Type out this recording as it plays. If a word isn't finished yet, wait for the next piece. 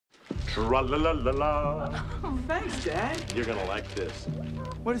Tra-la-la-la-la. Oh, thanks, Dad. You're gonna like this.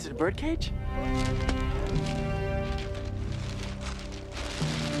 What is it, a birdcage?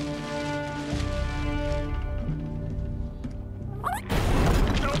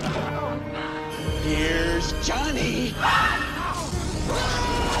 Here's Johnny.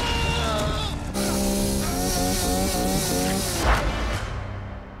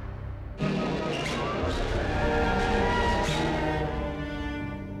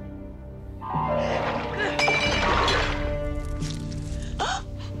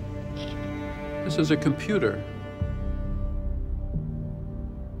 This is a computer.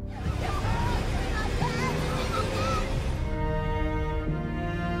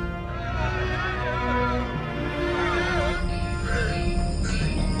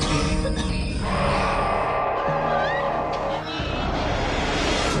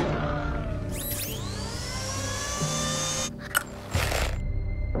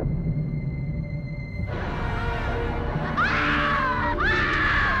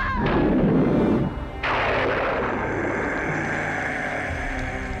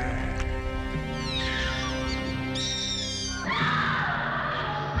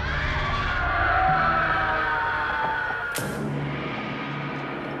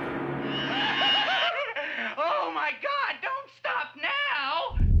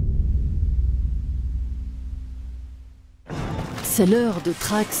 C'est l'heure de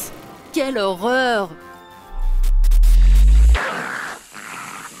Trax. Quelle horreur!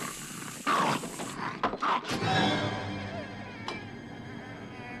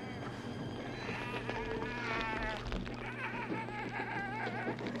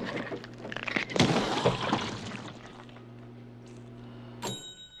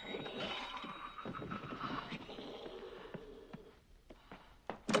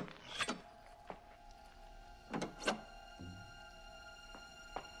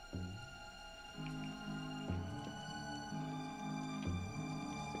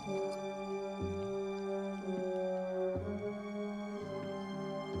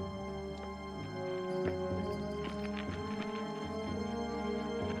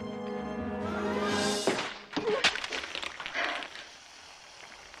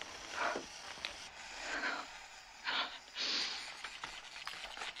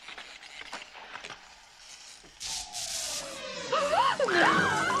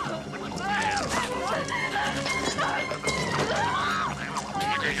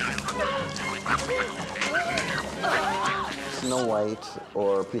 Snow White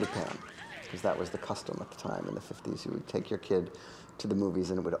or Peter Pan, because that was the custom at the time in the 50s. You would take your kid to the movies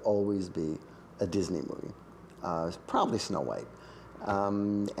and it would always be a Disney movie. It was probably Snow White.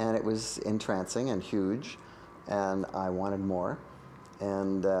 And it was entrancing and huge, and I wanted more.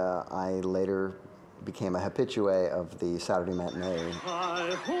 And I later became a habitué of the Saturday matinee.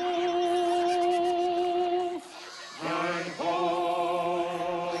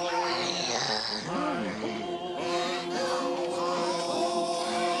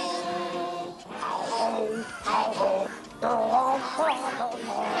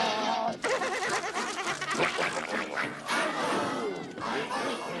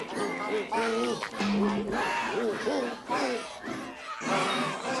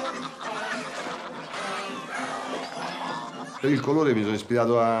 Per il colore mi sono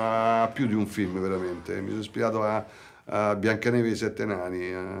ispirato a più di un film, veramente. Mi sono ispirato a Biancaneve e i Sette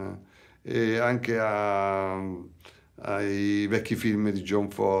Nani e anche ai vecchi film di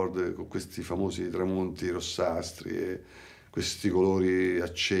John Ford con questi famosi tramonti rossastri e questi colori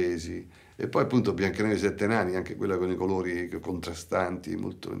accesi. E poi appunto Biancaneve e i Sette Nani, anche quella con i colori contrastanti,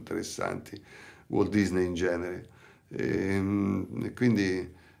 molto interessanti, Walt Disney in genere. E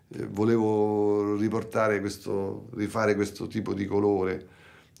quindi volevo rifare questo tipo di colore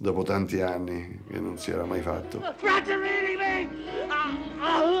dopo tanti anni che non si era mai fatto.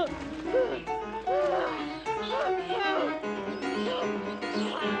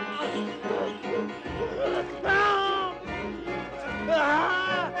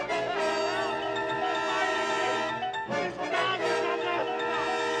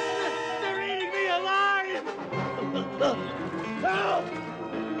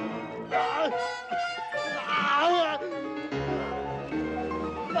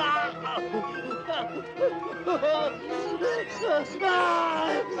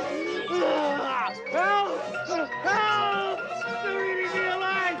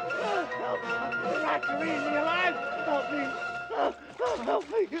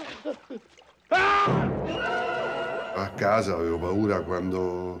 A casa avevo paura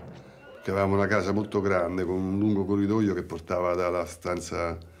che avevamo una casa molto grande con un lungo corridoio che portava dalla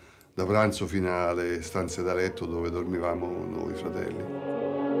stanza da pranzo finale, stanze da letto dove dormivamo noi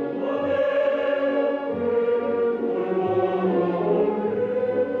fratelli.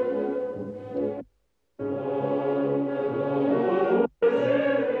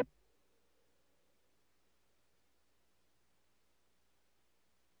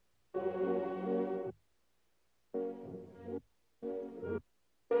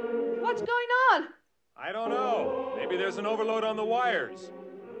 What's going on? I don't know. Maybe there's an overload on the wires.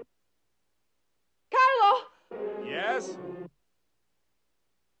 Carlo! Yes?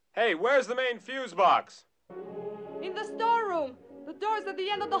 Hey, where's the main fuse box? In the storeroom. The door's at the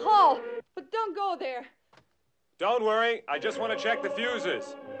end of the hall. But don't go there. Don't worry, I just want to check the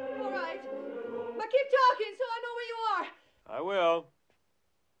fuses. All right. But keep talking so I know where you are. I will.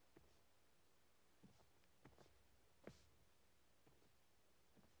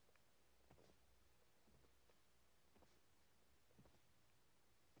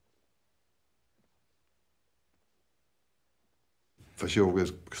 Facevo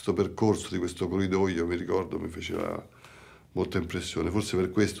questo percorso di questo corridoio, mi ricordo, mi faceva molta impressione. Forse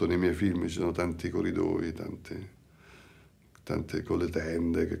per questo nei miei film ci sono tanti corridoi, tante con le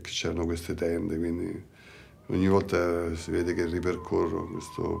tende, che c'erano queste tende, quindi ogni volta si vede che ripercorro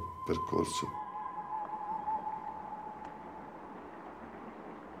questo percorso.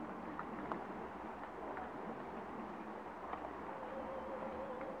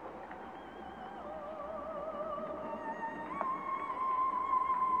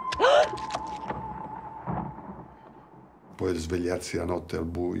 Poi svegliarsi la notte al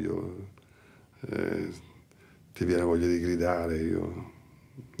buio, ti viene voglia di gridare, io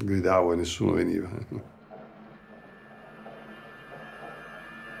gridavo e nessuno veniva.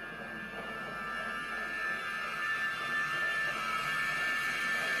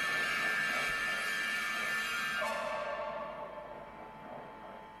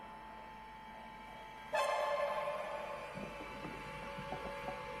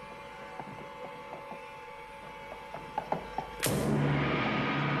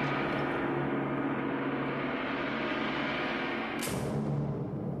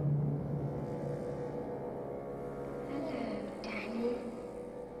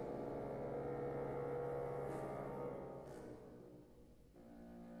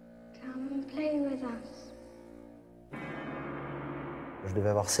 Je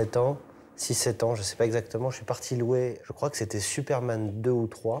devais avoir 7 ans, 6-7 ans, je ne sais pas exactement. Je suis parti louer, je crois que c'était Superman 2 ou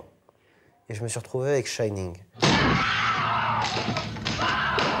 3, et je me suis retrouvé avec Shining.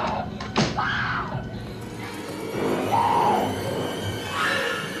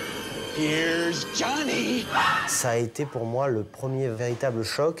 Here's Johnny. Ça a été pour moi le premier véritable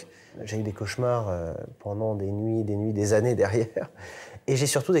choc. J'ai eu des cauchemars pendant des nuits, des années derrière. Et j'ai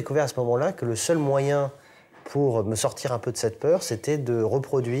surtout découvert à ce moment-là que le seul moyen pour me sortir un peu de cette peur, c'était de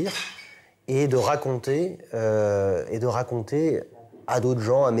reproduire et de raconter à d'autres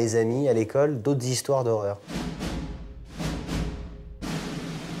gens, à mes amis, à l'école, d'autres histoires d'horreur.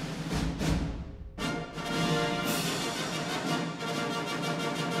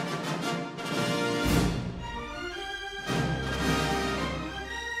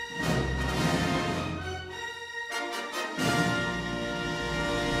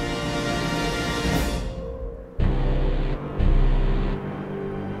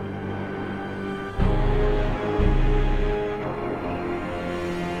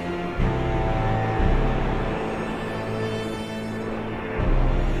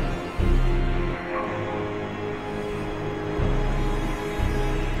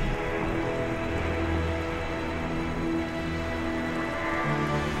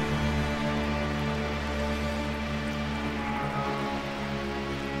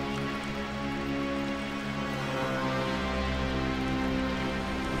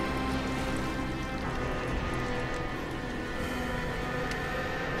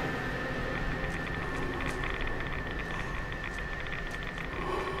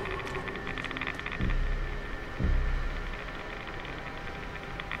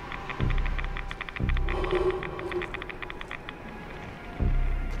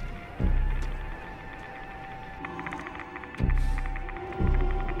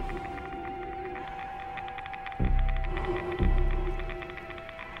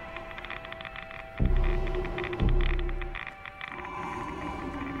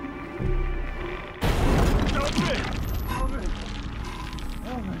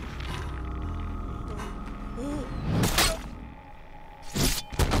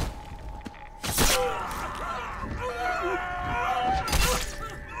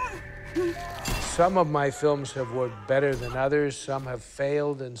 Some of my films have worked better than others, some have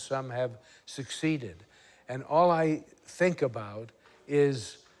failed, and some have succeeded. And all I think about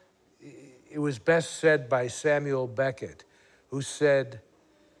is, it was best said by Samuel Beckett, who said,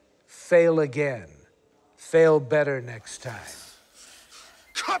 fail again, fail better next time.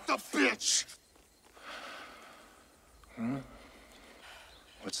 Cut the bitch!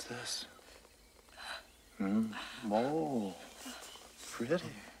 What's this? Oh, pretty.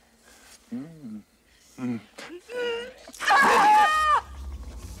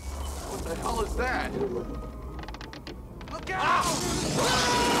 What the hell is that? Look out!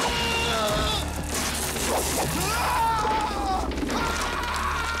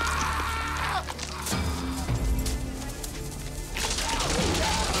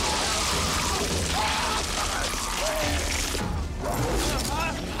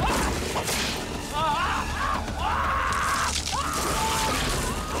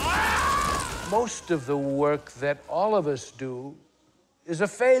 Most of the work that all of us do is a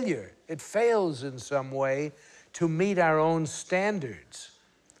failure. It fails in some way to meet our own standards.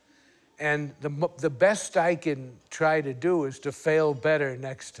 And the best I can try to do is to fail better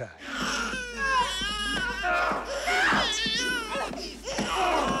next time.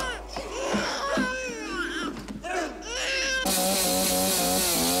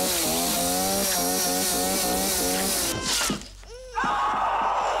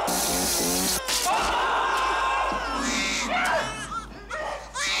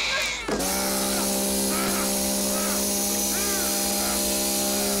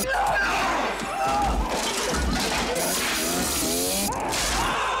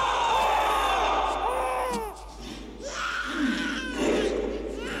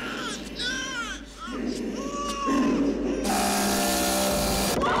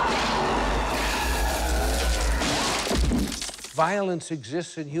 Violence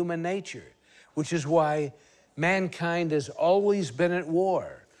exists in human nature, which is why mankind has always been at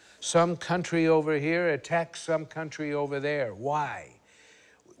war. Some country over here attacks some country over there. Why?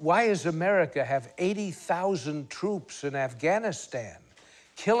 Why does America have 80,000 troops in Afghanistan,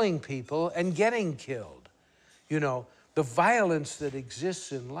 killing people and getting killed? You know, the violence that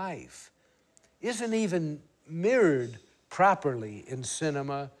exists in life isn't even mirrored properly in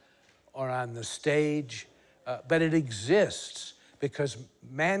cinema or on the stage. But it exists because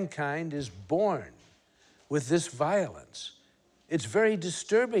mankind is born with this violence. It's very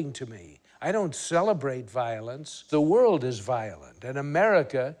disturbing to me. I don't celebrate violence. The world is violent, and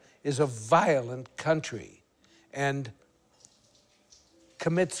America is a violent country and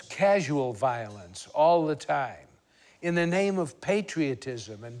commits casual violence all the time in the name of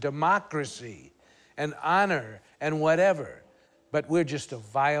patriotism and democracy and honor and whatever. But we're just a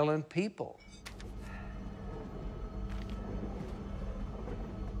violent people.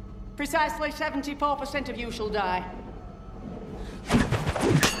 Precisely 74% of you shall die.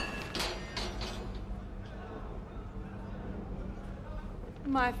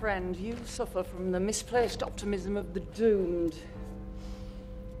 My friend, you suffer from the misplaced optimism of the doomed.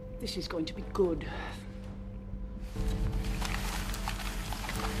 This is going to be good.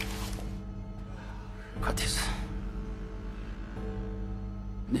 Curtis.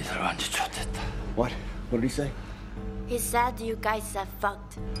 What? What did he say? He said you guys are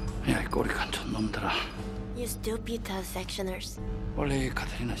fucked. 야, 이 꼬리칸 촌놈들아. You stupid sectioners. 원래 이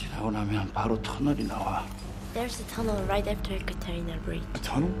카타리나 지나고 나면 바로 터널이 나와. There's a tunnel right after Katarina Bridge. A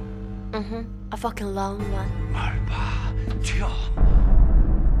tunnel? Mm-hmm. A fucking long one. 말 봐. 튀어.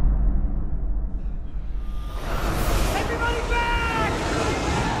 Everybody back!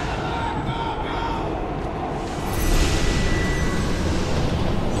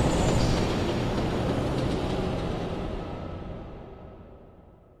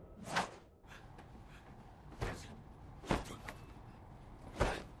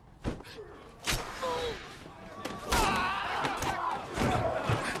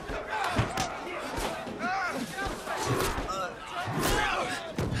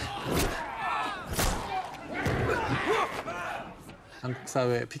 한국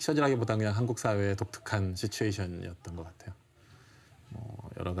사회, 픽션이라기보다 그냥 한국 사회의 독특한 시츄에이션이었던 것 같아요. 뭐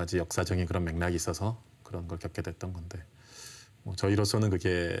여러 가지 역사적인 그런 맥락이 있어서 그런 걸 겪게 됐던 건데, 뭐 저희로서는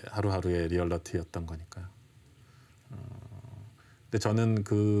그게 하루하루의 리얼리티였던 거니까요. 근데 저는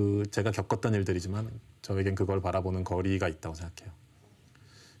제가 겪었던 일들이지만 저에겐 그걸 바라보는 거리가 있다고 생각해요.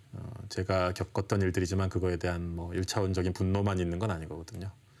 제가 겪었던 일들이지만 그거에 대한 뭐 1차원적인 분노만 있는 건 아닌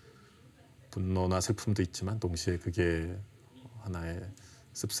거거든요. 분노나 슬픔도 있지만 동시에 그게 하나의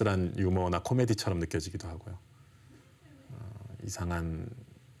씁쓸한 유머나 코미디처럼 느껴지기도 하고요. 이상한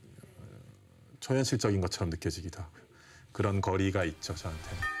초현실적인 것처럼 느껴지기도 하고요. 그런 거리가 있죠,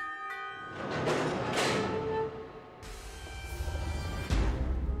 저한테는.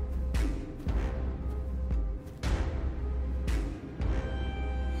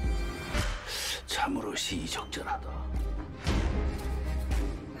 참으로 시의적절하다.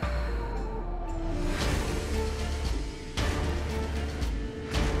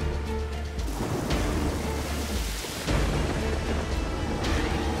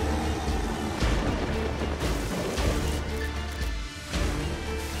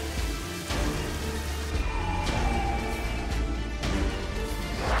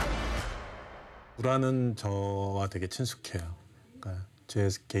 불안은 저와 되게 친숙해요. 그러니까 제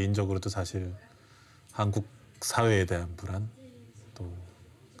개인적으로도 사실 한국 사회에 대한 불안, 또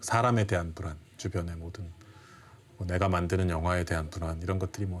사람에 대한 불안, 주변의 모든 뭐 내가 만드는 영화에 대한 불안 이런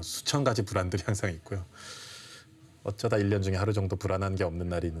것들이 뭐 수천 가지 불안들이 항상 있고요. 어쩌다 1년 중에 하루 정도 불안한 게 없는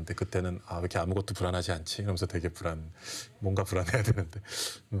날이 있는데 그때는 왜 이렇게 아무것도 불안하지 않지? 이러면서 되게 뭔가 불안해야 되는데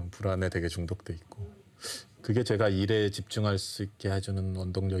불안에 되게 중독돼 있고 그게 제가 일에 집중할 수 있게 해주는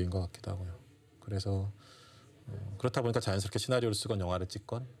원동력인 것 같기도 하고요. 그래서 그렇다 보니까 자연스럽게 시나리오를 쓰건 영화를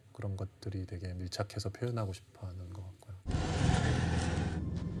찍건 그런 것들이 되게 밀착해서 표현하고 싶어 하는 것 같고요.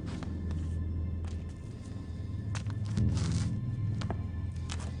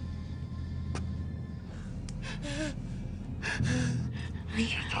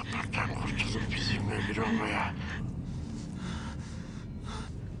 이제 답답한 고쳐서 빚을 내밀어 온 거야.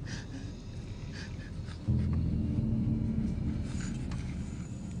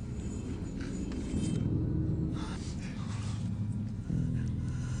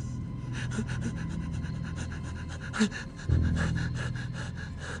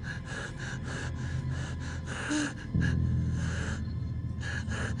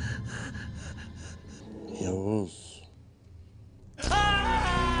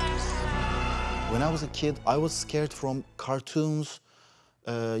 When I was a kid, I was scared from cartoons.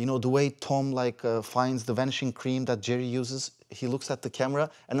 You know, the way Tom finds the vanishing cream that Jerry uses. He looks at the camera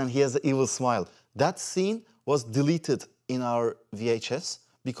and then he has the evil smile. That scene was deleted in our VHS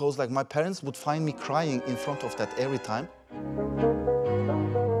because my parents would find me crying in front of that every time.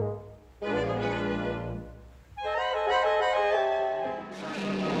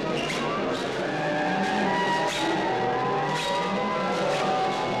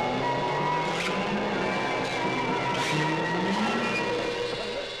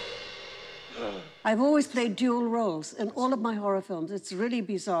 I've always played dual roles in all of my horror films. It's really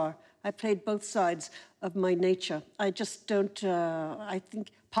bizarre. I played both sides of my nature. I just don't, I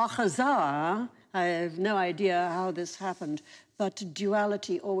think, par hasard, I have no idea how this happened, but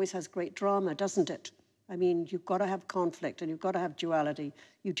duality always has great drama, doesn't it? I mean, you've got to have conflict and you've got to have duality.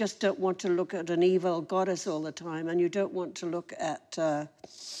 You just don't want to look at an evil goddess all the time, and you don't want to look at,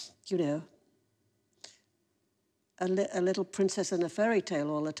 you know, a little princess in a fairy tale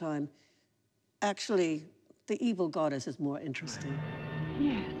all the time. Actually, the evil goddess is more interesting.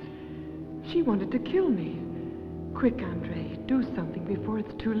 Yes. She wanted to kill me. Quick, Andre. Do something before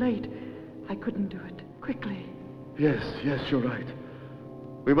it's too late. I couldn't do it. Quickly. Yes, you're right.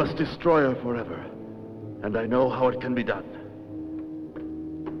 We must destroy her forever. And I know how it can be done.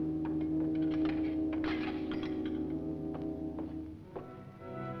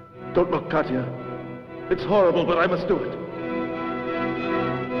 Don't look, Katya. It's horrible, but I must do it.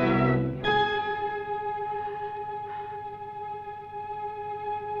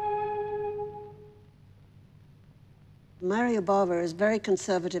 Mario Bava is a very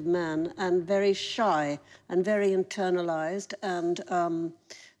conservative man and very shy and very internalized. And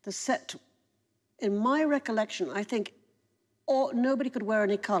the set, in my recollection, I think nobody could wear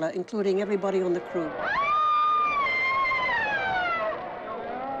any color, including everybody on the crew.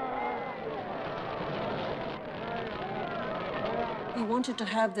 He wanted to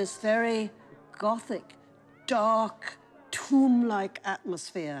have this very gothic, dark, tomb-like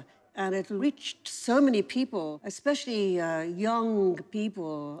atmosphere. And it reached so many people, especially young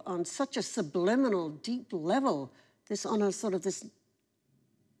people, on such a subliminal, deep level. On a sort of this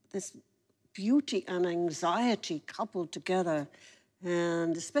beauty and anxiety coupled together,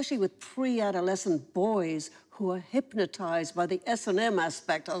 and especially with pre-adolescent boys who are hypnotized by the S&M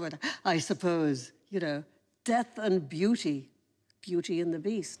aspect of it, I suppose. You know, death and beauty, Beauty and the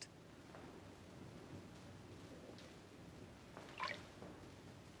Beast.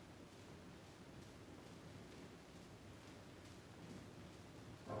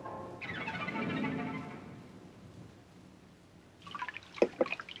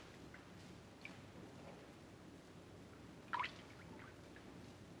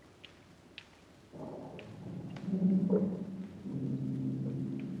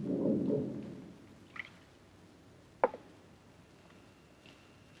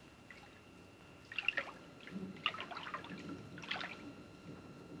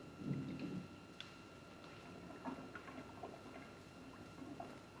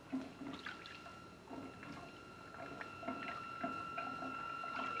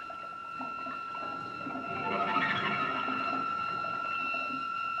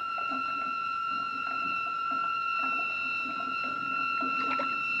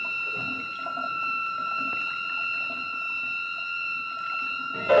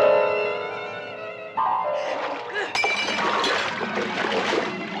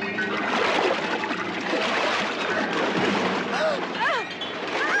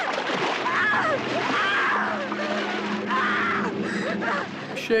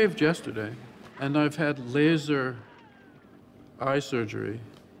 shaved yesterday, and I've had laser eye surgery,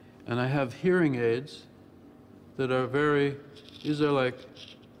 and I have hearing aids that are these are like,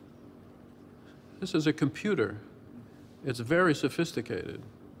 this is a computer. It's very sophisticated,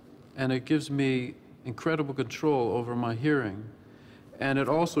 and it gives me incredible control over my hearing. And it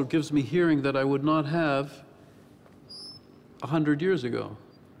also gives me hearing that I would not have 100 years ago.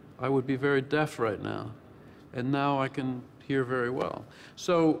 I would be very deaf right now, and now I can hear very well.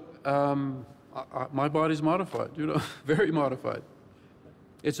 So my body's modified, you know, very modified.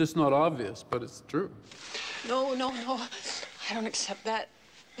 It's just not obvious, but it's true. No, no, no. I don't accept that.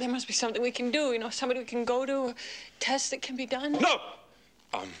 There must be something we can do, you know, somebody we can go to, a test that can be done. No!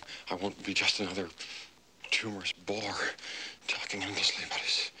 I won't be just another tumorous bore talking endlessly about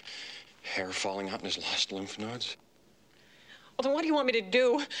his hair falling out in his lost lymph nodes. Well, then what do you want me to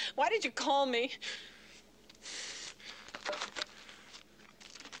do? Why did you call me?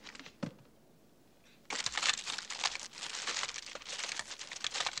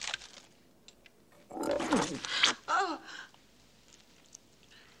 Oh.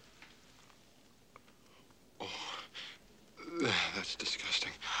 That's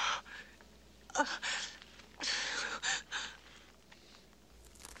disgusting.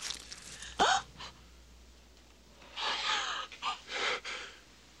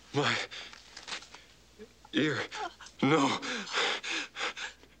 My ear. No. I'm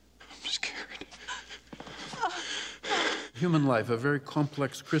scared. Human life, a very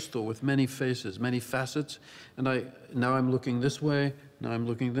complex crystal with many faces, many facets. And now I'm looking this way, now I'm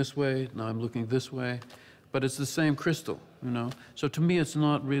looking this way, now I'm looking this way. But it's the same crystal, you know? So to me, it's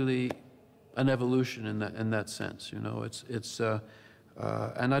not really an evolution in that sense, you know?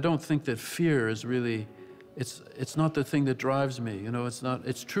 And I don't think that fear is really, it's not the thing that drives me, you know?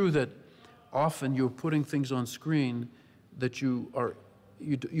 It's true that often you're putting things on screen that you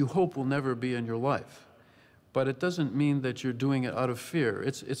hope will never be in your life. But it doesn't mean that you're doing it out of fear.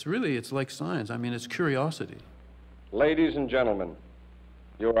 It's like science. I mean, it's curiosity. Ladies and gentlemen,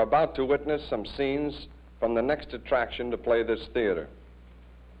 you're about to witness some scenes from the next attraction to play this theater.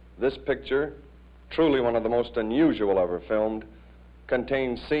 This picture, truly one of the most unusual ever filmed,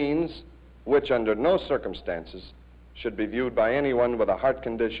 contains scenes which under no circumstances should be viewed by anyone with a heart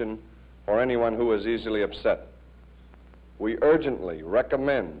condition or anyone who is easily upset. We urgently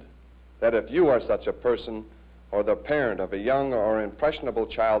recommend that if you are such a person or the parent of a young or impressionable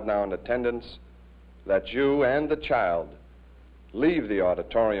child now in attendance, that you and the child leave the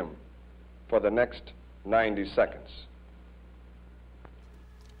auditorium for the next 90 seconds.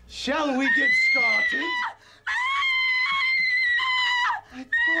 Shall we get started? I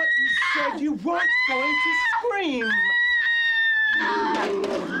thought you said you weren't going to scream.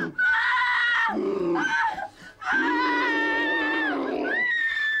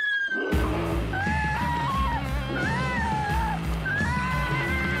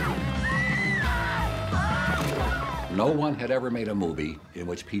 No one had ever made a movie in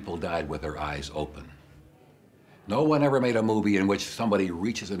which people died with their eyes open. No one ever made a movie in which somebody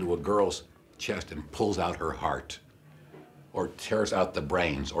reaches into a girl's chest and pulls out her heart, or tears out the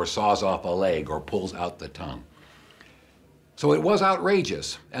brains, or saws off a leg, or pulls out the tongue. So it was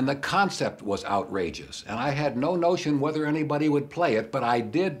outrageous, and the concept was outrageous, and I had no notion whether anybody would play it, but I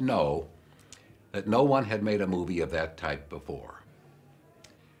did know that no one had made a movie of that type before.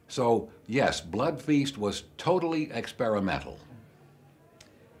 So, yes, Blood Feast was totally experimental.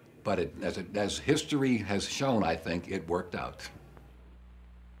 But as history has shown, I think, it worked out.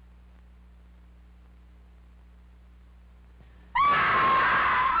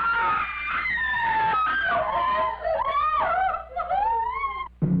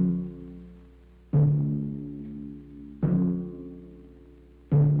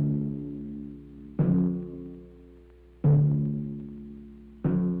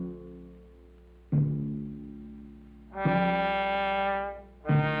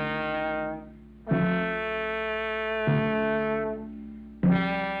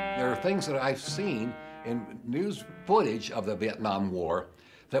 Things that I've seen in news footage of the Vietnam War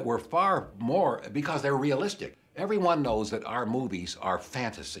that were far more, because they're realistic. Everyone knows that our movies are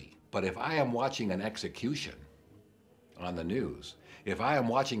fantasy, but if I am watching an execution on the news, if I am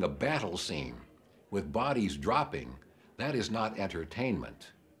watching a battle scene with bodies dropping, that is not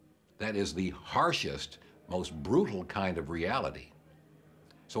entertainment. That is the harshest, most brutal kind of reality.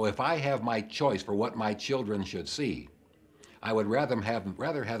 So if I have my choice for what my children should see, I would rather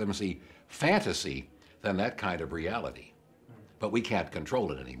have them see fantasy than that kind of reality. But we can't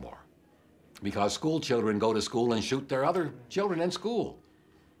control it anymore, because school children go to school and shoot their other children in school.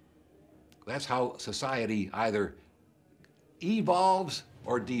 That's how society either evolves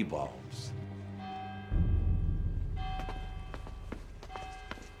or debulbs.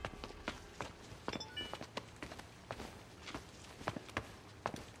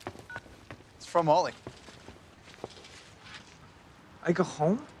 It's from Ollie. I go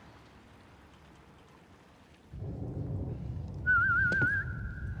home?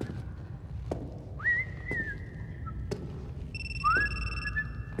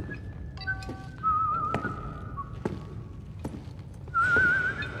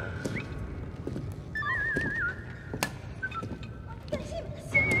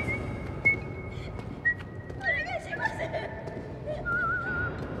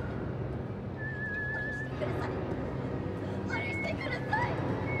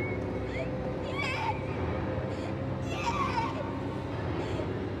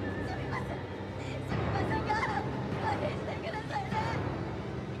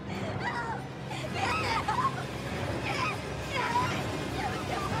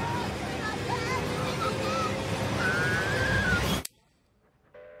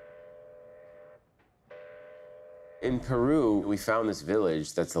 In Peru, we found this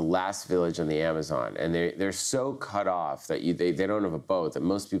village that's the last village on the Amazon, and they're so cut off that they don't have a boat, that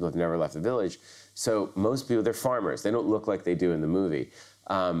most people have never left the village. So most people, they're farmers. They don't look like they do in the movie.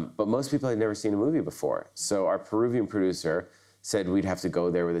 But most people had never seen a movie before. So our Peruvian producer said we'd have to go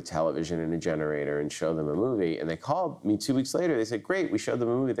there with a television and a generator and show them a movie. And they called me 2 weeks later. They said, great, we showed them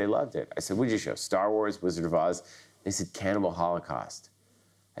a movie. They loved it. I said, what did you show? Star Wars, Wizard of Oz? They said, Cannibal Holocaust.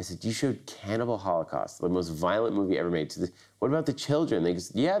 I said, you showed Cannibal Holocaust, the most violent movie ever made. What about the children? They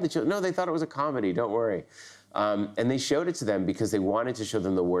said, yeah, the children. No, they thought it was a comedy, don't worry. And they showed it to them because they wanted to show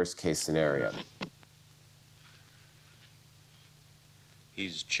them the worst case scenario.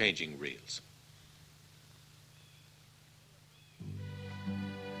 He's changing reels.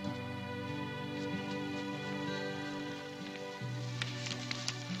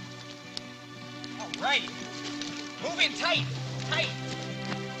 All right. Move in tight. Tight.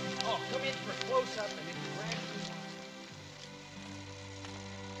 Oh, come in for a close-up and then grab your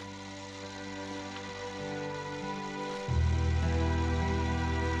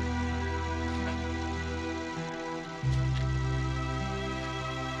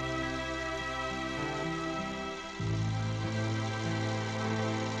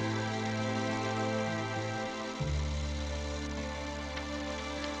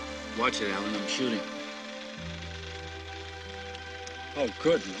Watch it, Alan. I'm shooting. Oh,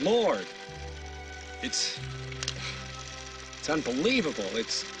 good Lord. It's unbelievable.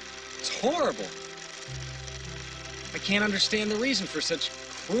 It's horrible. I can't understand the reason for such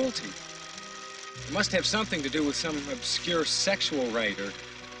cruelty. It must have something to do with some obscure sexual rite or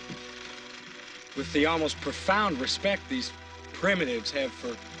with the almost profound respect these primitives have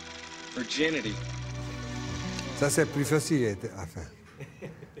for virginity. Ça, c'est plus facile, enfin.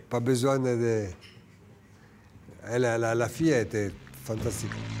 Pas besoin de... La fille était fantastique.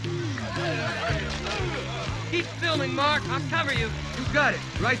 Keep filming, Mark. I'll cover you. You got it.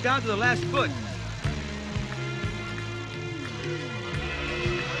 Right down to the last foot.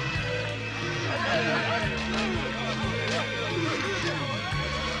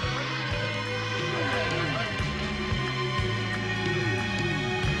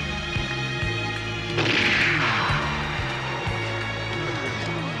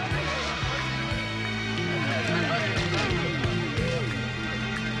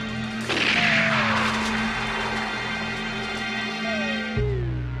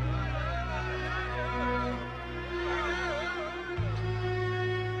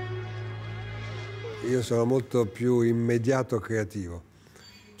 Io sono molto più immediato creativo,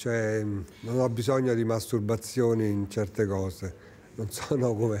 cioè non ho bisogno di masturbazioni in certe cose, non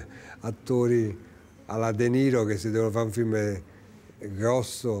sono come attori alla De Niro che se devono fare un film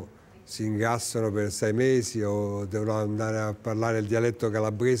grosso si ingrassano per 6 mesi o devono andare a parlare il dialetto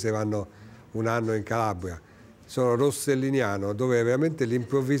calabrese e vanno un anno in Calabria. Sono rosselliniano, dove veramente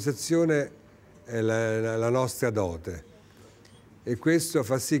l'improvvisazione è la nostra dote. E questo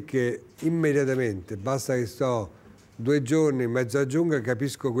fa sì che immediatamente, basta che sto 2 giorni in mezzo alla giungla e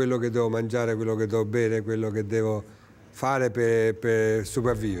capisco quello che devo mangiare, quello che devo bere, quello che devo fare per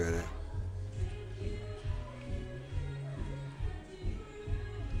sopravvivere.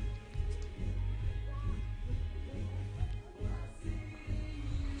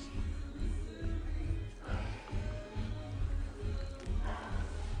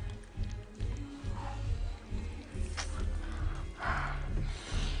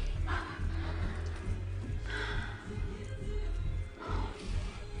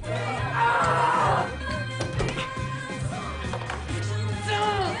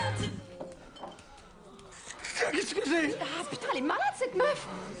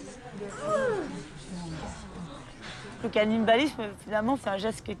 Le cannibalisme, finalement, c'est un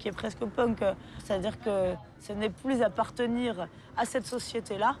geste qui est presque punk. C'est-à-dire que ce n'est plus appartenir à cette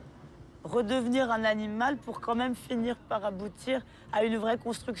société-là, redevenir un animal pour quand même finir par aboutir à une vraie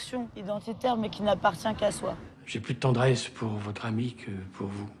construction identitaire, mais qui n'appartient qu'à soi. J'ai plus de tendresse pour votre ami que pour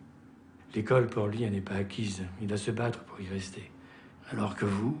vous. L'école, pour lui, elle n'est pas acquise. Il doit se battre pour y rester. Alors que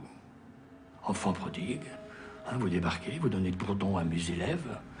vous, enfant prodigue, hein, vous débarquez, vous donnez de bourdon à mes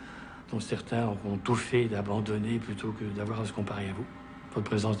élèves, dont certains auront tout fait d'abandonner plutôt que d'avoir à se comparer à vous. Votre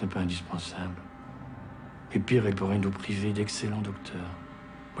présence n'est pas indispensable. Et pire, elle pourrait nous priver d'excellents docteurs.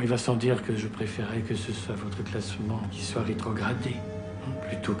 Bon, il va sans dire que je préférais que ce soit votre classement qui soit rétrogradé, hein,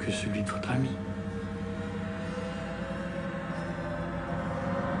 plutôt que celui de votre ami.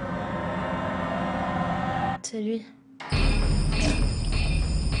 C'est lui.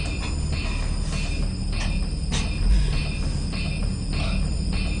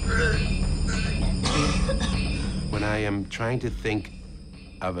 When I am trying to think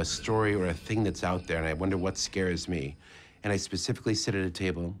of a story or a thing that's out there and I wonder what scares me, and I specifically sit at a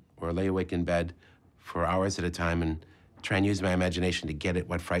table or lay awake in bed for hours at a time and try and use my imagination to get at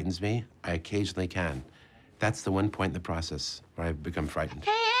what frightens me, I occasionally can. That's the one point in the process where I've become frightened.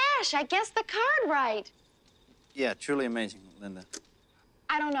 Hey, Ash, I guessed the card right. Yeah, truly amazing, Linda.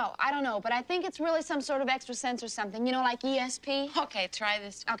 I don't know, but I think it's really some sort of extra sense or something, you know, like ESP. Okay, try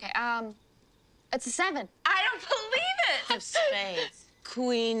this. Okay, it's a 7. I don't believe it! Of spades.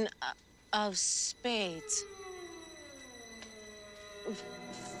 Queen of spades.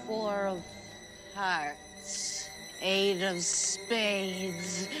 4 of hearts. 8 of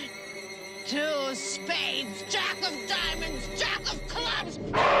spades. 2 of spades. Jack of diamonds. Jack of clubs.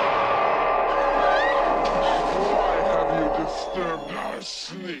 Why have you disturbed our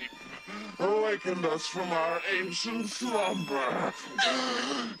sleep? Awakened us from our ancient slumber.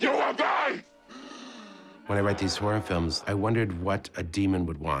 You will die! When I write these horror films, I wondered what a demon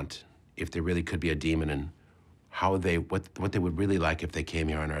would want, if there really could be a demon, and how what they would really like if they came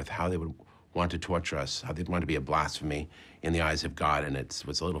here on Earth, how they would want to torture us, how they'd want to be a blasphemy in the eyes of God, and it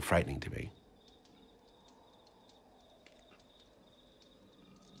was a little frightening to me.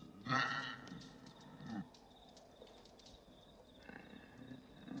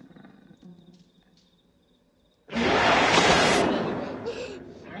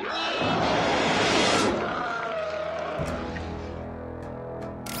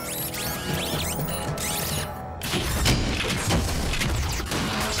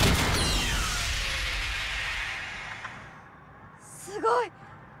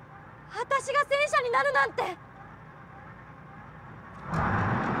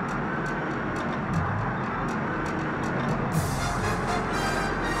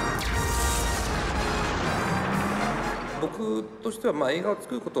僕としては映画を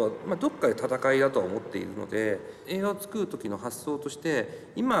作ることはどっかで戦いだとは思っているので、映画を作る時の発想として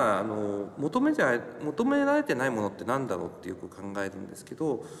今求められてないものって何だろうってよく考えるんですけ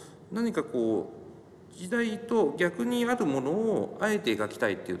ど、何かこう時代と逆にあるものをあえて描きた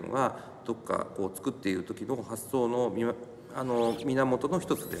いっていうのがどっかこう作っている時の発想の源の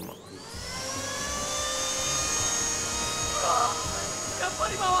一つでもあります。やっぱ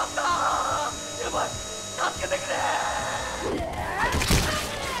り回った。やばい、助けてくれ。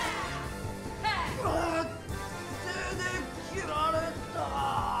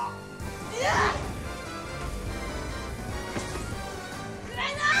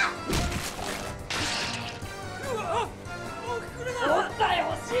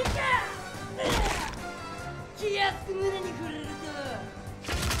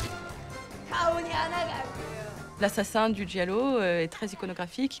L'assassin du giallo est très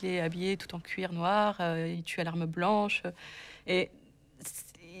iconographique, il est habillé tout en cuir noir, il tue à l'arme blanche. Et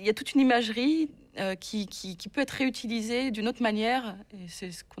il y a toute une imagerie qui peut être réutilisée d'une autre manière, et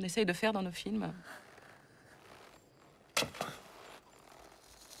c'est ce qu'on essaye de faire dans nos films.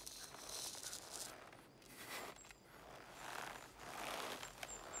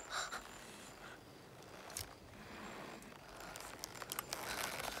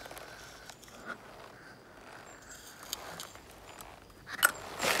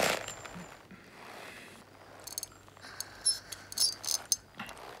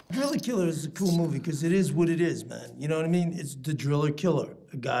 Driller Killer is a cool movie because it is what it is, man. You know what I mean? It's the driller killer,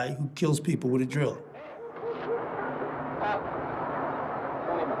 a guy who kills people with a drill.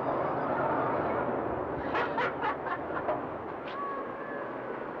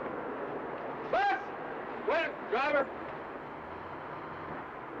 Wait, driver.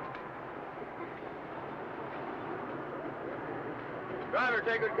 Driver,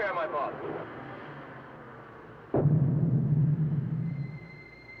 take good care of my boss.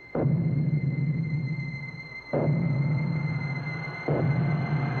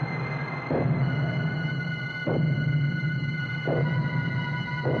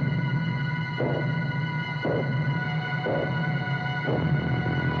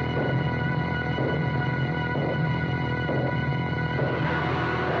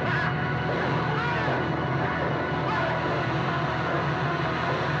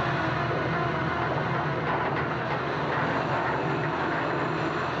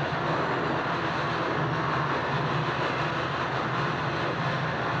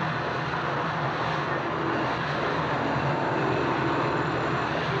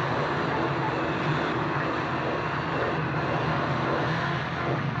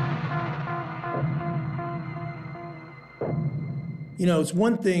 You know, it's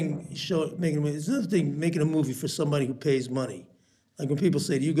one thing making a movie. It's another thing making a movie for somebody who pays money. Like when people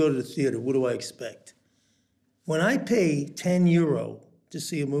say, "Do you go to the theater? What do I expect?" When I pay €10 to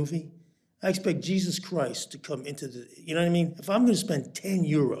see a movie, I expect Jesus Christ to come into the. You know what I mean? If I'm going to spend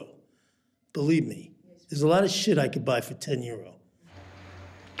 €10, believe me, there's a lot of shit I could buy for €10.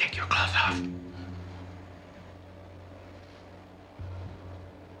 Take your clothes off.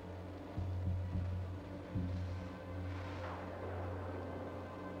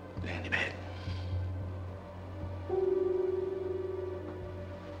 Lay in the bed.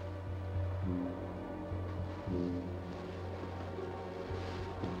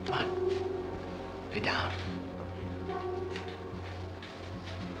 Come on. Lay down.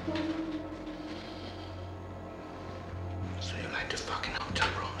 So you like to fuck in hotel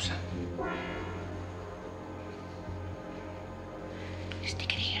rooms, huh?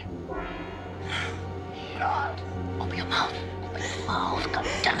 Stick it here. God. Open your mouth. Open your mouth. God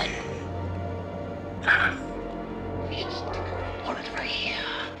damn it. Just hold it right here.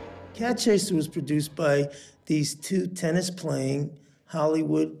 Cat Chaser was produced by these two tennis-playing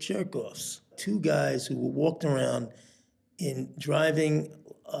Hollywood jerk-offs. Two guys who were walking around in driving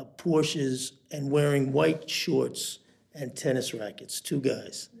Porsches and wearing white shorts and tennis rackets. Two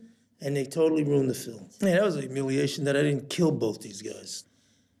guys. And they totally ruined the film. Yeah, that was a humiliation that I didn't kill both these guys.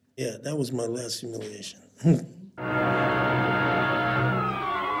 Yeah, that was my last humiliation.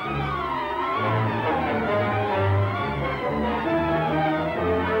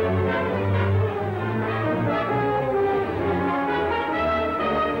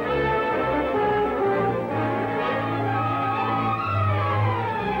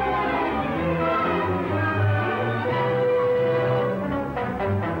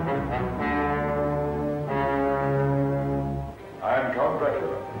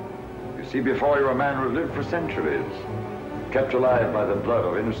 See before you a man who lived for centuries, kept alive by the blood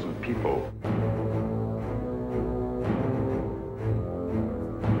of innocent people.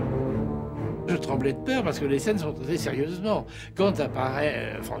 Je tremblais de peur parce que les scènes sont traitées sérieusement. Quand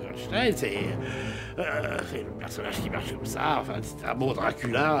apparaît Frankenstein, c'est le personnage qui marche comme ça. Enfin, c'est un bon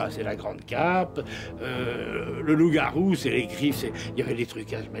Dracula, c'est la grande cape. Le loup-garou, c'est les griffes. Il y avait des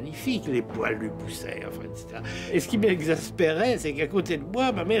trucages magnifiques, les poils lui poussaient, enfin, etc. Et ce qui m'exaspérait, c'est qu'à côté de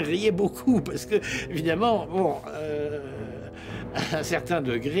moi, ma mère riait beaucoup parce que, évidemment, bon, à un certain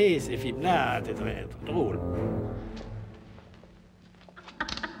degré, ces films-là étaient très, très drôles.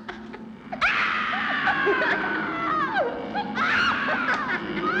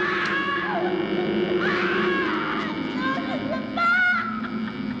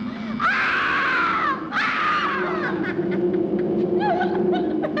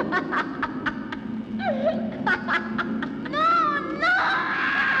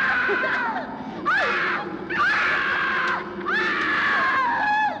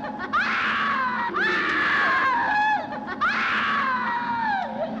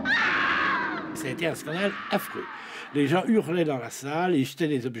 Ça a été un scandale affreux. Les gens hurlaient dans la salle, ils jetaient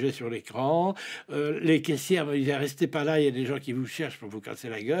des objets sur l'écran. Les caissières me disaient « Restez pas là, il y a des gens qui vous cherchent pour vous casser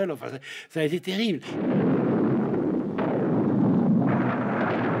la gueule. » Enfin, ça a été terrible.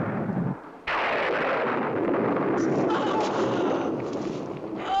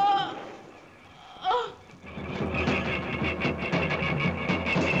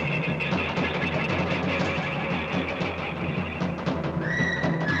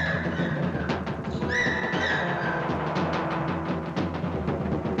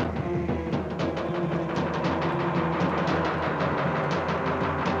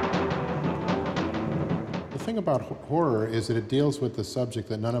 About horror is that it deals with the subject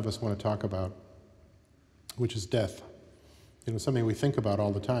that none of us want to talk about, which is death. You know, something we think about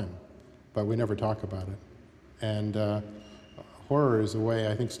all the time, but we never talk about it. And horror is a way,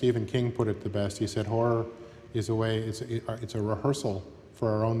 I think Stephen King put it the best. He said horror is a way, it's a rehearsal for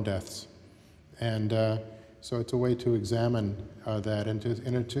our own deaths. And so it's a way to examine that and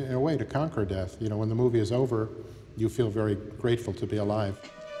in a way to conquer death. You know, when the movie is over, you feel very grateful to be alive.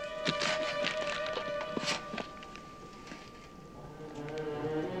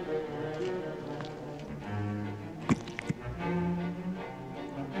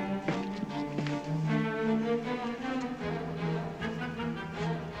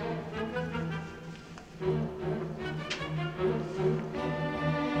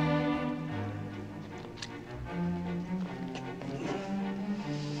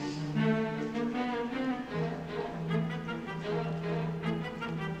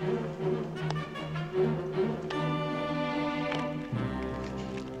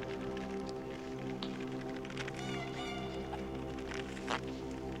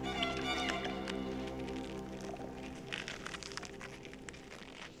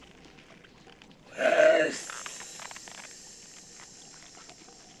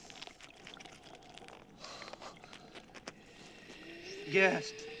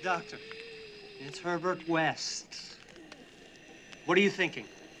 Yes, Doctor. It's Herbert West. What are you thinking?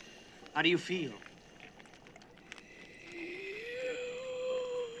 How do you feel?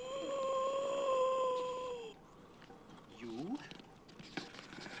 You?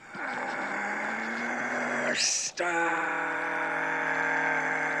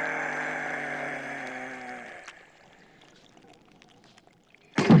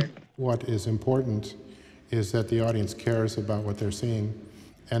 What is important is that the audience cares about what they're seeing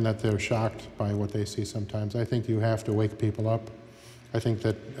and that they're shocked by what they see sometimes. I think you have to wake people up. I think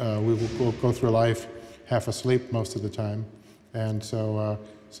that we will go through life half asleep most of the time, and so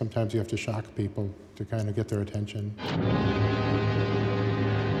sometimes you have to shock people to kind of get their attention.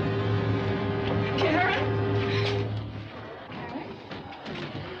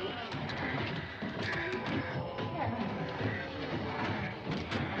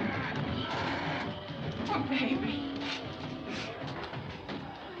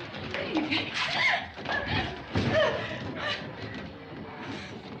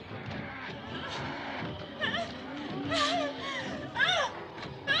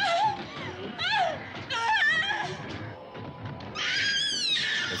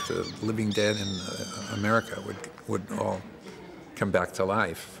 If the living dead in America would all come back to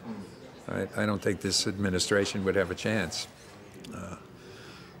life, I don't think this administration would have a chance.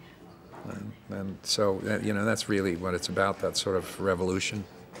 And so, you know, that's really what it's about, that sort of revolution,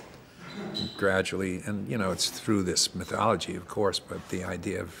 gradually. And, you know, it's through this mythology, of course, but the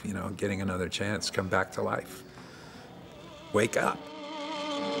idea of, you know, getting another chance, come back to life. Wake up.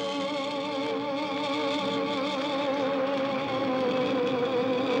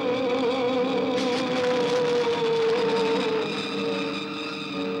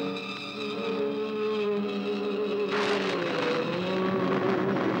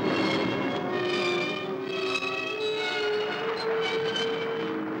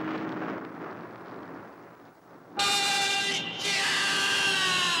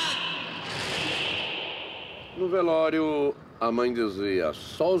 No velório, a mãe dizia,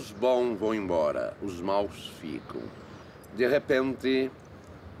 só os bons vão embora, os maus ficam. De repente,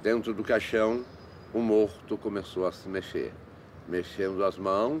 dentro do caixão, o morto começou a se mexer. Mexendo as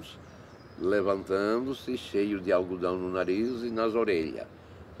mãos, levantando-se, cheio de algodão no nariz e nas orelhas.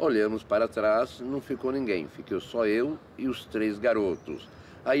 Olhamos para trás, não ficou ninguém, ficou só eu e os 3 garotos.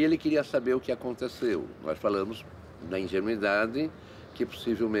 Aí ele queria saber o que aconteceu. Nós falamos na ingenuidade que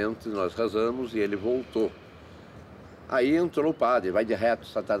possivelmente nós rezamos e ele voltou. Aí entrou o padre, vai de reto,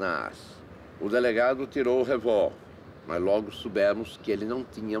 Satanás. O delegado tirou o revólver, mas logo soubemos que ele não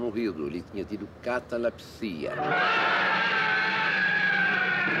tinha morrido, ele tinha tido catalepsia.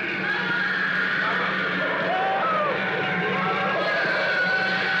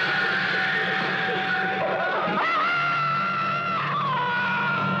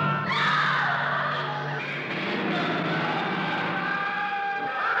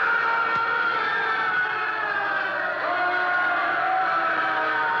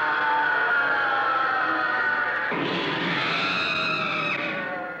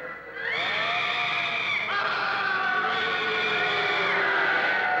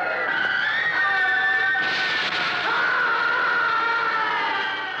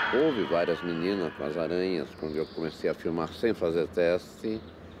 Houve várias meninas com as aranhas, quando eu comecei a filmar sem fazer teste,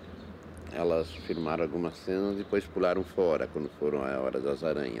 elas filmaram algumas cenas e depois pularam fora, quando foram a hora das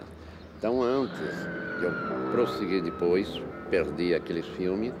aranhas. Então antes, eu prossegui depois, perdi aquele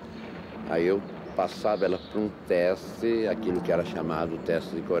filme, aí eu passava ela para um teste, aquilo que era chamado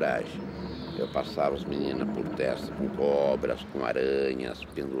teste de coragem. Eu passava as meninas por teste com cobras, com aranhas,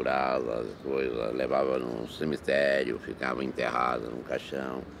 penduradas, coisa, levava num cemitério, ficava enterrada num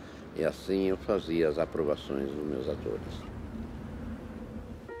caixão. E assim eu fazia as aprovações dos meus atores.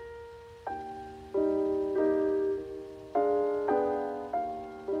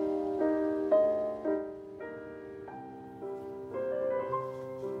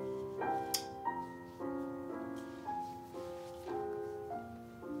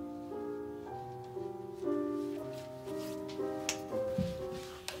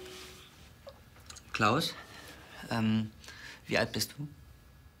 Klaus, wie alt bist du?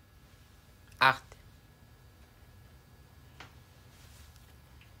 8.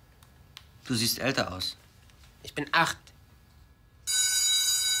 Du siehst älter aus. Ich bin 8.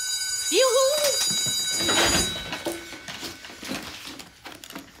 Juhu!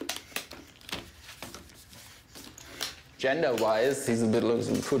 Gender-wise, he's a bit,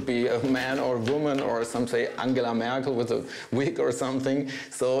 could be a man or a woman, or some say Angela Merkel with a wig or something.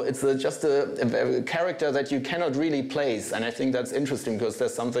 So it's just a character that you cannot really place, and I think that's interesting because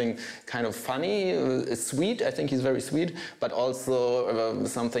there's something kind of funny, sweet. I think he's very sweet, but also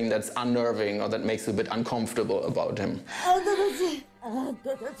something that's unnerving or that makes you a bit uncomfortable about him.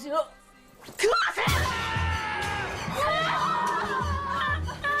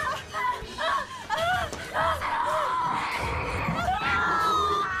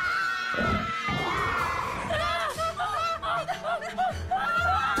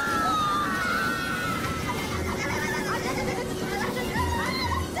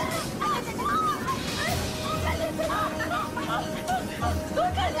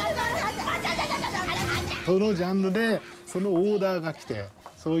 そのジャンルでそのオーダーが来て、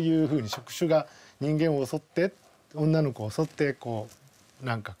そういうふうに触手が人間を襲って女の子を襲ってこう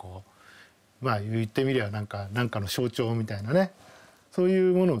なんかこうまあ言ってみればなんかの象徴みたいなね、そう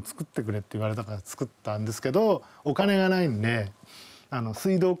いうものを作ってくれって言われたから作ったんですけど、お金がないんで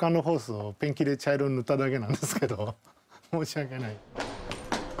水道管のホースをペンキで茶色に塗っただけなんですけど申し訳ない。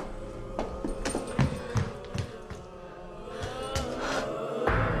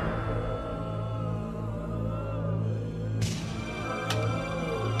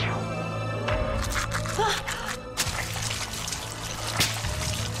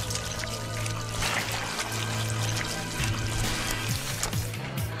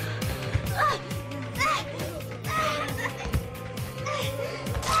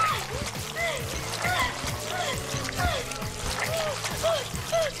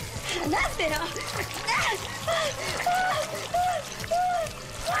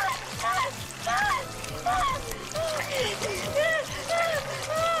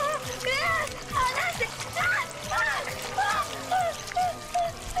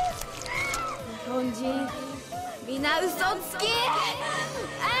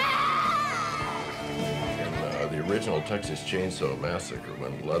The original Texas Chainsaw Massacre,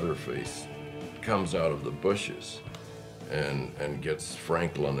 when Leatherface comes out of the bushes and gets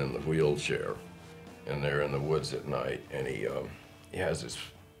Franklin in the wheelchair, and they're in the woods at night, and he has his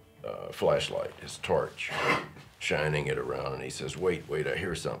flashlight, his torch, shining it around, and he says, "Wait, wait, I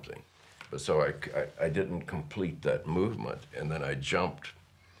hear something." But so I didn't complete that movement, and then I jumped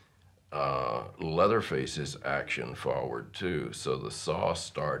Leatherface's action forward too, so the saw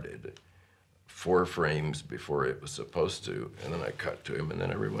started 4 frames before it was supposed to, and then I cut to him, and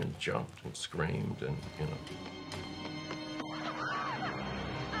then everyone jumped and screamed, and you know.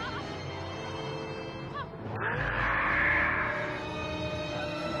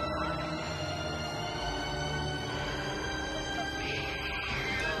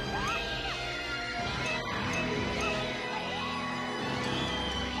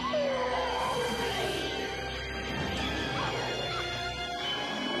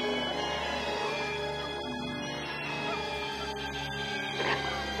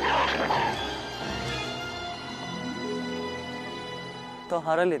 と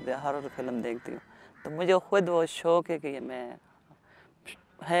ハラレでハラルフィルムदेखती हूँ तो मुझे खुद वो शौक है कि ये मैं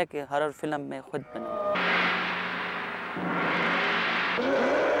है कि हॉरर फिल्म में खुद बनाऊँ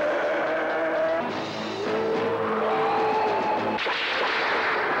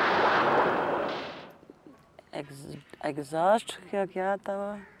एग्जॉस्ट क्या था वो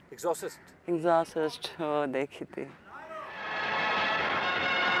एग्जॉसिस्ट वो देखी थी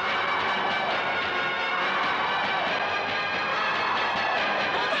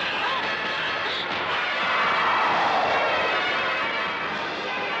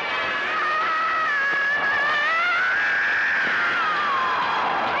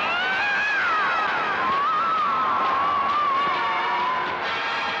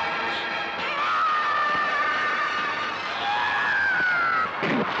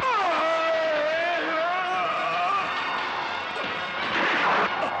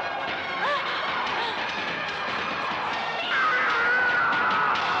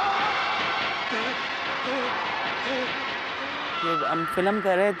हम फिल्म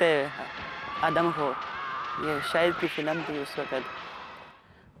कर रहे थे आदम हो ये शायद की फिल्म थी उस वक्त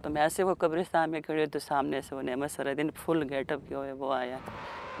तो मैं ऐसे वो कब्रिस्तान में खड़े तो सामने से वो नेमत सरदीन फुल गेटअप किया हुआ वो आया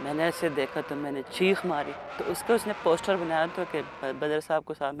मैंने ऐसे देखा तो मैंने चीख मारी तो उसका उसने पोस्टर बनाया तो कि बदर साहब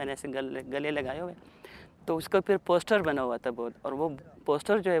को साहब मैंने ऐसे गले लगाए हुए तो उसका फिर पोस्टर बना हुआ था बहुत और वो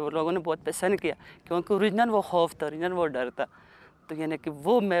पोस्टर जो है वो लोगों ने बहुत पसंद किया क्योंकि ओरिजिनल वो खौफ था ओरिजिनल वो डर था तो यानी कि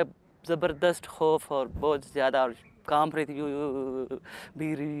वो मैं ज़बरदस्त खौफ और बहुत ज़्यादा कांप रही थी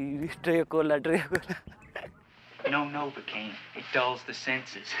बीरी ड्रेकोला No Novocaine. It dulls the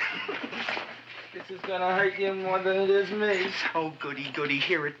senses. This is gonna hurt you more than it is me. Oh, goody, goody.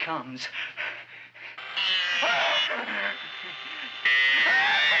 Here it comes.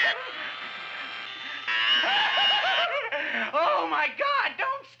 Oh, my God,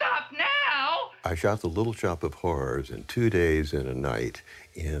 don't stop now! I shot The Little Shop of Horrors in 2 days and a night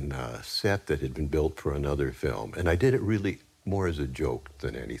in a set that had been built for another film. And I did it really more as a joke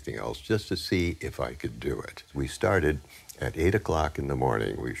than anything else, just to see if I could do it. We started at 8 o'clock in the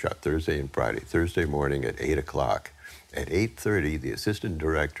morning. We shot Thursday and Friday. Thursday morning at 8 o'clock. At 8:30, the assistant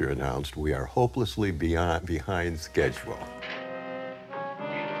director announced, "We are hopelessly behind schedule."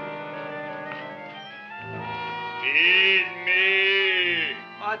 Feed me!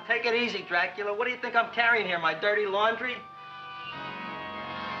 Oh, take it easy, Dracula. What do you think I'm carrying here, my dirty laundry?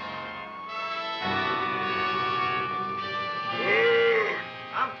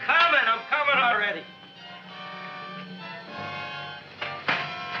 I'm coming already.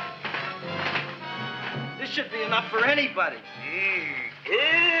 This should be enough for anybody.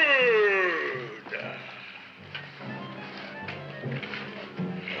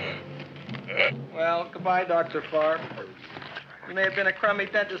 Well, goodbye, Dr. Farr. You may have been a crummy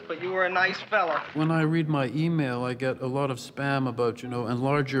dentist, but you were a nice fella. When I read my email, I get a lot of spam about,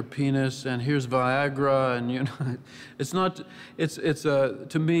 enlarge your penis, and here's Viagra, and, it's not,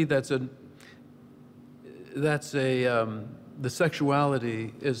 to me, the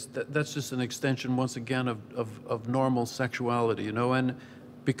sexuality that's just an extension, once again, of normal sexuality, and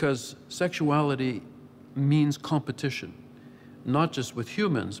because sexuality means competition, not just with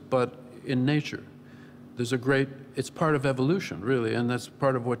humans, but in nature. It's part of evolution, really, and that's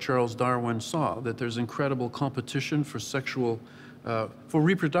part of what Charles Darwin saw, that there's incredible competition for for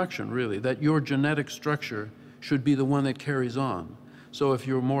reproduction, really, that your genetic structure should be the one that carries on. So if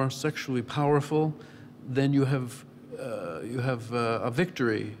you're more sexually powerful, then you have a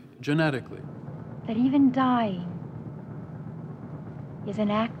victory genetically. That even dying is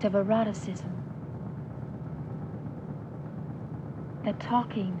an act of eroticism. That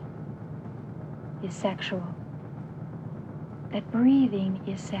talking is sexual. That breathing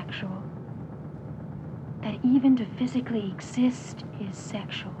is sexual. That even to physically exist is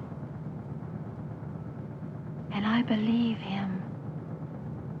sexual. And I believe him.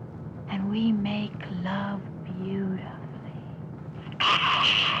 And we make love beautifully.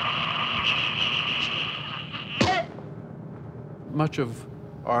 Much of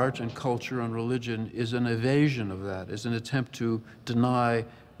art and culture and religion is an evasion of that, is an attempt to deny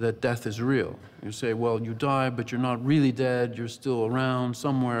that death is real. You say, well, you die, but you're not really dead, you're still around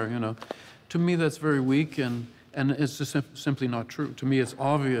somewhere, To me, that's very weak, and it's just simply not true. To me, it's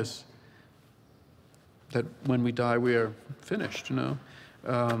obvious that when we die, we are finished,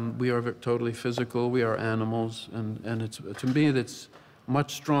 We are totally physical, we are animals, and to me, it's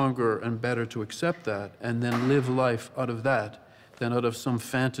much stronger and better to accept that and then live life out of that than out of some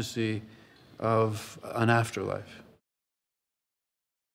fantasy of an afterlife.